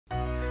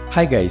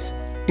Hi guys,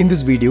 in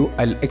this video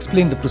I'll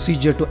explain the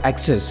procedure to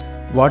access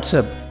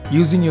WhatsApp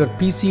using your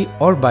PC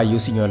or by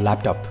using your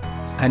laptop.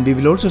 And we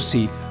will also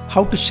see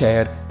how to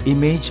share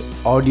image,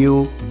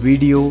 audio,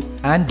 video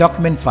and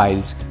document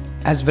files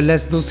as well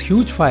as those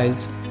huge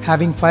files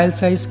having file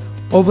size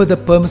over the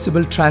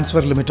permissible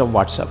transfer limit of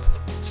WhatsApp.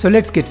 So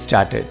let's get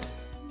started.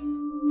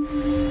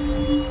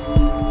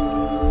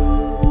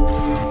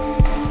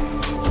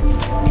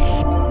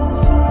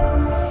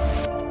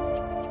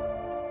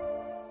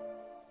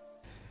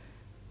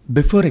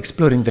 Before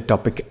exploring the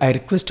topic, I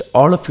request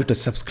all of you to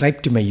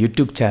subscribe to my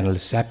YouTube channel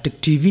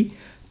SabtechTV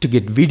to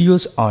get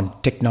videos on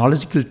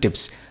technological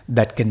tips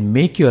that can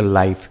make your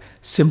life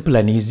simple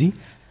and easy,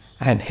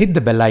 and hit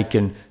the bell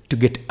icon to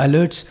get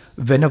alerts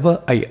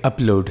whenever I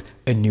upload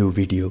a new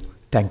video.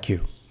 Thank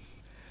you.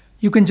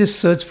 You can just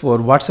search for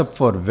WhatsApp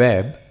for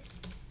Web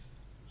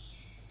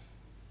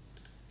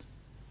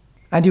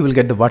and you will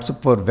get the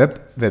WhatsApp for Web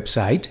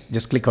website.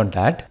 Just click on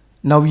that.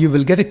 Now you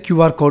will get a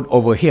QR code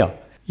over here.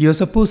 You're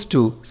supposed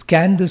to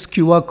scan this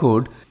QR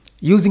code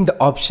using the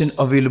option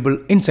available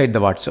inside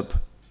the WhatsApp.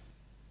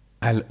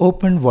 I'll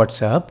open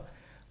WhatsApp,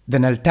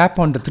 then I'll tap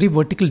on the three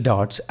vertical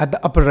dots at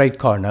the upper right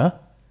corner.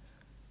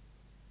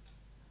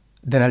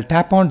 Then I'll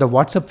tap on the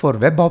WhatsApp for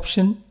Web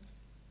option.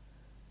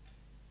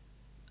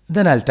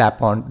 Then I'll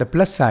tap on the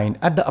plus sign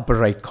at the upper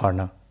right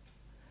corner.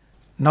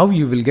 Now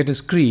you will get a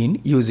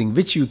screen using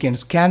which you can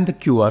scan the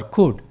QR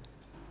code.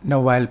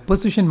 Now I'll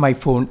position my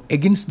phone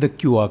against the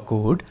QR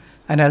code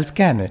and I'll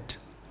scan it.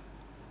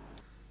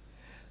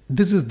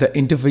 This is the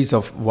interface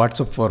of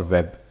WhatsApp for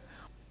Web.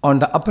 On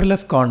the upper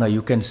left corner,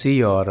 you can see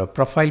your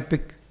profile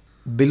pic.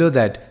 Below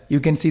that,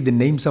 you can see the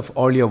names of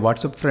all your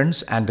WhatsApp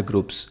friends and the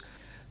groups.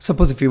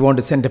 Suppose if you want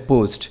to send a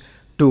post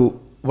to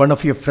one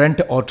of your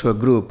friends or to a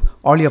group,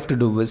 all you have to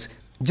do is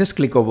just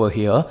click over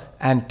here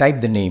and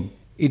type the name.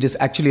 It is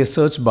actually a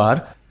search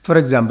bar. For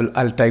example,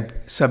 I'll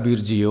type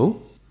Sabir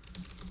Geo.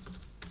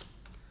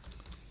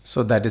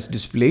 So that is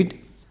displayed.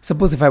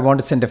 Suppose if I want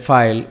to send a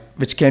file,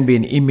 which can be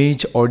an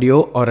image,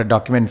 audio or a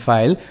document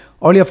file,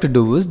 all you have to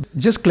do is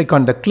just click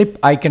on the clip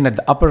icon at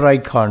the upper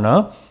right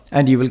corner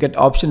and you will get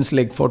options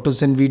like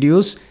photos and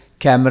videos,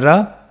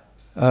 camera,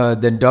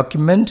 then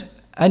document,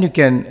 and you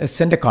can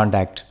send a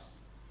contact.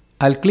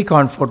 I'll click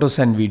on photos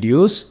and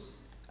videos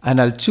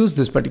and I'll choose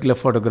this particular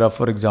photograph.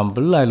 For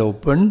example, I'll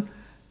open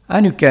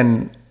and you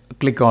can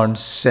click on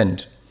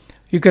send.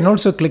 You can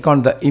also click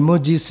on the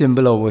emoji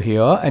symbol over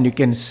here and you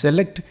can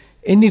select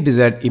any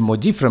desired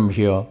emoji from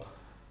here.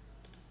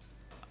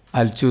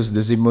 I'll choose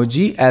this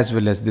emoji as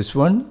well as this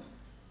one.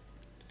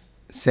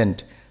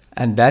 Sent.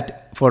 And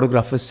that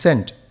photograph is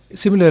sent.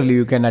 Similarly,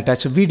 you can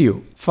attach a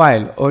video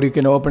file or you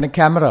can open a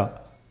camera.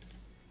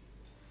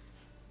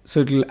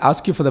 So it will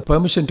ask you for the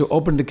permission to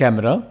open the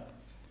camera.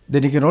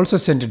 Then you can also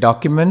send a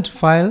document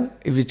file,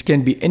 which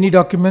can be any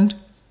document.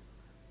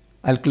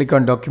 I'll click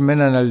on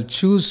document and I'll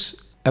choose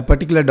a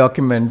particular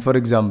document. For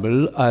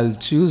example, I'll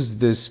choose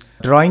this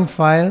drawing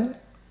file.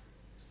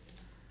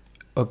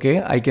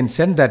 Okay, I can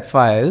send that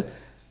file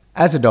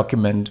as a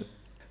document.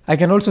 I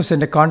can also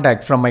send a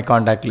contact from my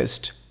contact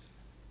list.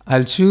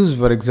 I'll choose,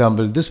 for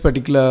example, this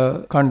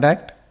particular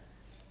contact,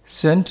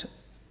 sent.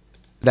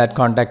 That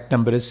contact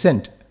number is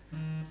sent.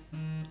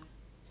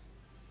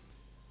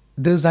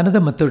 There's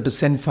another method to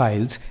send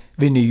files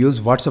when you use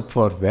WhatsApp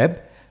for Web.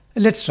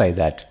 Let's try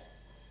that.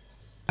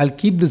 I'll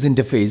keep this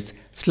interface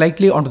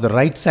slightly onto the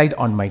right side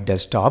on my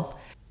desktop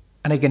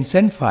and I can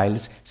send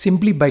files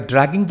simply by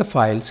dragging the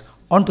files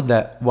onto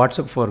the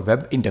WhatsApp for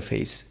Web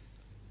interface.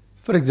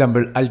 For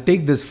example, I'll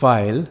take this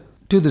file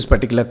to this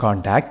particular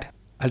contact.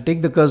 I'll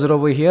take the cursor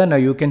over here. Now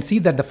you can see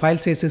that the file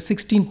size is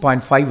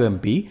 16.5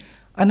 MB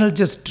and I'll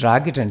just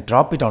drag it and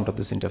drop it onto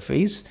this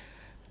interface.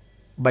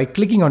 By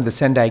clicking on the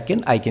send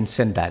icon, I can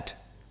send that.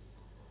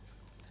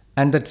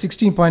 And that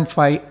 16.5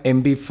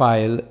 MB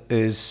file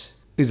is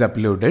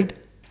uploaded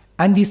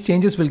and these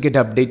changes will get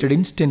updated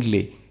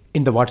instantly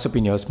in the WhatsApp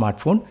in your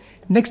smartphone.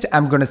 Next,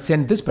 I'm going to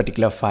send this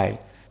particular file.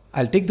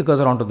 I'll take the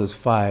cursor onto this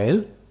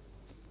file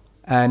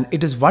and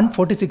it is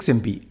 146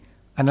 MB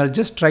and I'll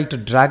just try to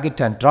drag it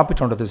and drop it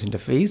onto this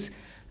interface.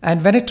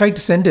 And when I try to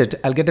send it,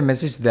 I'll get a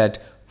message that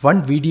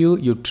one video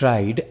you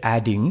tried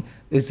adding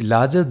is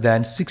larger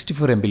than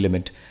 64 MB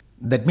limit.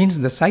 That means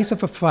the size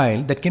of a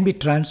file that can be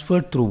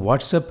transferred through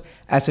WhatsApp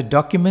as a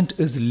document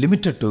is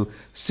limited to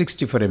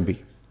 64 MB.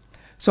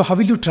 So how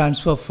will you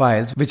transfer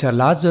files which are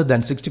larger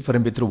than 64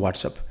 MB through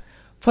WhatsApp?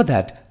 For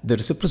that, there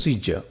is a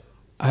procedure.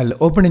 I'll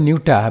open a new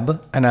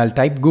tab and I'll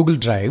type Google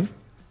Drive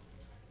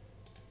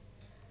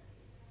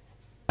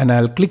and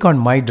I'll click on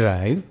My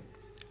Drive.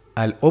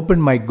 I'll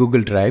open my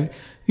Google Drive.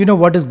 You know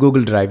what is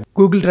Google Drive?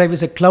 Google Drive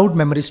is a cloud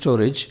memory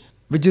storage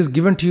which is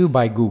given to you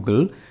by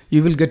Google.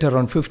 You will get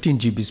around 15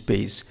 GB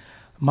space.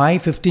 My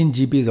 15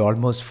 GB is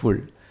almost full.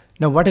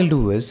 Now what I'll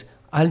do is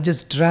I'll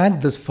just drag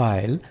this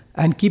file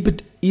and keep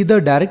it either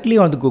directly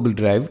on the Google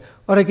Drive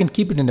or I can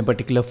keep it in a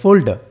particular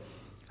folder.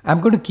 I'm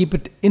going to keep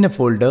it in a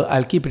folder.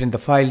 I'll keep it in the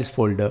files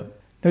folder.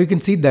 Now you can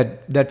see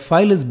that that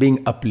file is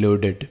being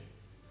uploaded.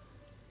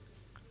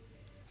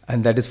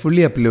 And that is fully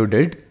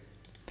uploaded.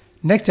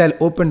 Next, I'll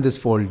open this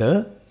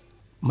folder.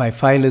 My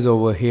file is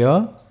over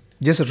here.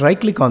 Just right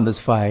click on this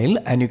file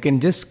and you can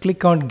just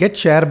click on Get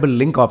Shareable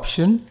Link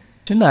option.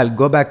 I'll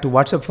go back to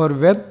WhatsApp for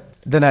Web.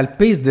 Then I'll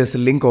paste this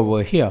link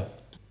over here.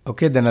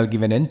 Okay, then I'll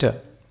give an enter.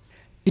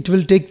 It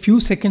will take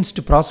few seconds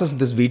to process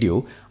this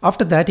video.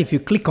 After that, if you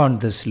click on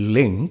this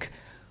link,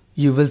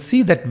 you will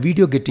see that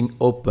video getting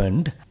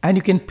opened and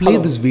you can play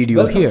this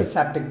video here.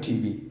 Welcome to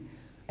SabtechTV,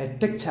 a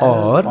tech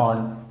channel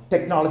on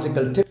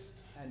technological tips.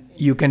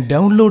 You can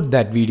download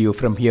that video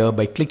from here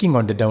by clicking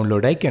on the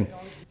download icon.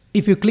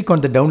 If you click on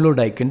the download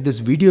icon, this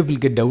video will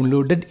get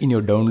downloaded in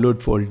your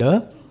download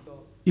folder.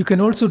 You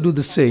can also do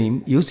the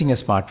same using a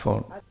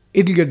smartphone.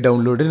 It will get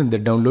downloaded in the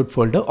download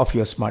folder of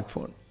your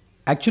smartphone.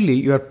 Actually,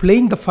 you are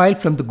playing the file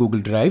from the Google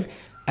Drive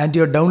and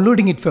you are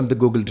downloading it from the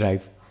Google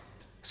Drive.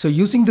 So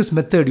using this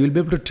method, you will be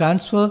able to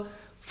transfer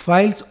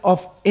files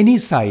of any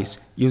size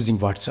using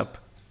WhatsApp.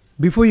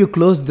 Before you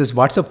close this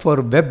WhatsApp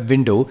for Web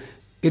window,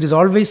 it is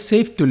always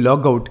safe to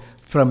log out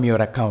from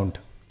your account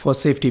for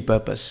safety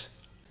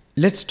purpose.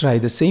 Let's try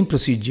the same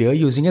procedure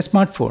using a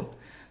smartphone.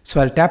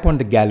 So I'll tap on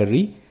the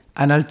gallery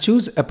and I'll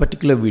choose a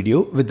particular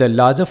video with a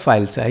larger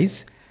file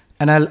size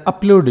and I'll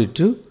upload it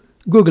to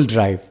Google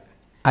Drive.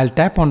 I'll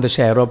tap on the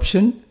share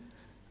option,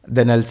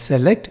 then I'll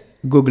select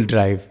Google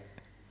Drive.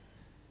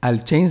 I'll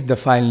change the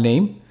file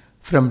name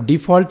from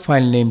default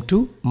file name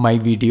to My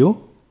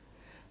Video.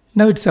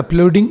 Now it's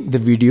uploading the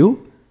video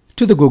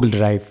to the Google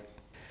Drive.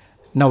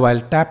 Now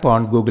I'll tap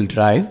on Google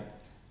Drive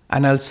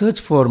and I'll search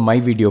for my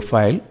video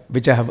file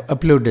which I have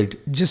uploaded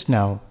just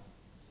now.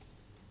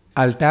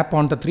 I'll tap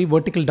on the 3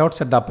 vertical dots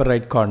at the upper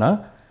right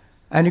corner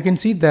and you can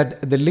see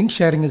that the link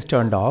sharing is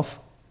turned off.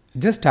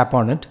 Just tap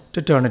on it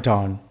to turn it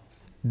on.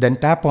 Then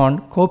tap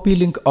on copy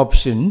link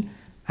option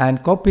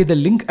and copy the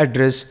link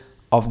address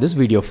of this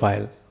video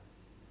file.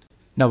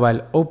 Now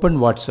I'll open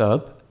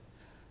WhatsApp,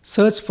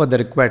 search for the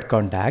required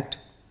contact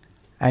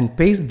and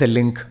paste the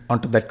link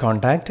onto that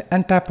contact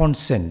and tap on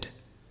send.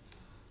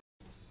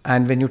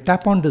 And when you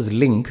tap on this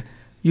link,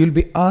 you'll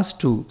be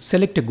asked to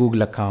select a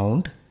Google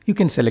account. You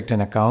can select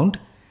an account.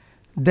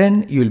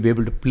 Then you'll be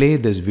able to play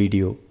this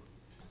video.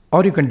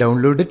 Or you can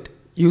download it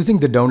using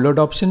the download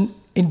option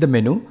in the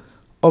menu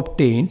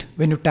obtained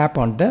when you tap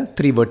on the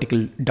 3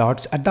 vertical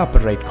dots at the upper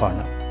right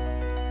corner.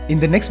 In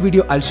the next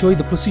video, I'll show you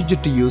the procedure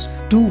to use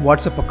 2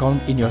 WhatsApp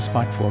accounts in your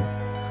smartphone.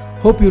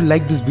 Hope you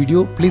like this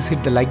video. Please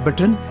hit the like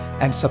button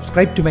and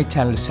subscribe to my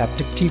channel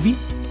SabtechTV.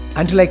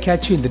 Until I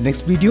catch you in the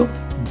next video,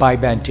 bye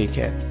bye and take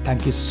care.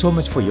 Thank you so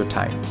much for your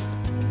time.